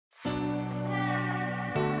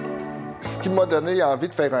qui m'a donné envie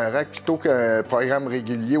de faire un RAC plutôt qu'un programme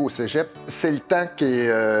régulier au cégep, c'est le temps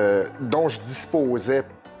dont je disposais.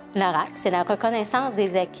 Le RAC, c'est la reconnaissance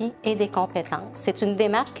des acquis et des compétences. C'est une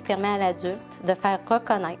démarche qui permet à l'adulte de faire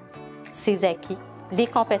reconnaître ses acquis, les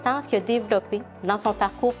compétences qu'il a développées dans son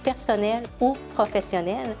parcours personnel ou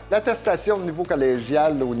professionnel. L'attestation au niveau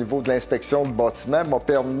collégial, au niveau de l'inspection de bâtiment, m'a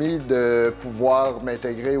permis de pouvoir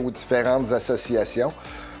m'intégrer aux différentes associations.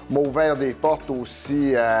 M'a ouvert des portes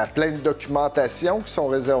aussi à plein de documentations qui sont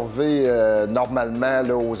réservées normalement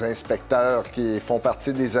là, aux inspecteurs qui font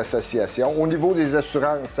partie des associations. Au niveau des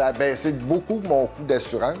assurances, ça a baissé beaucoup mon coût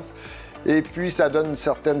d'assurance et puis ça donne une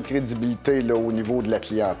certaine crédibilité là, au niveau de la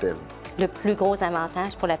clientèle. Le plus gros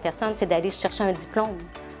avantage pour la personne, c'est d'aller chercher un diplôme.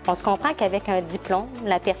 On se comprend qu'avec un diplôme,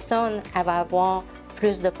 la personne elle va avoir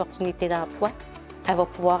plus d'opportunités d'emploi, elle va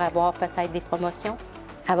pouvoir avoir peut-être des promotions,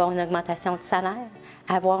 avoir une augmentation de salaire,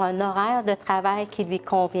 avoir un horaire de travail qui lui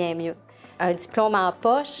convient mieux. Un diplôme en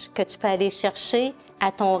poche que tu peux aller chercher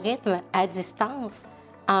à ton rythme, à distance,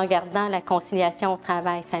 en gardant la conciliation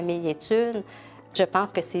travail-famille-études. Je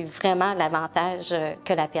pense que c'est vraiment l'avantage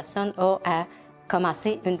que la personne a à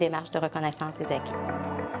commencer une démarche de reconnaissance des acquis.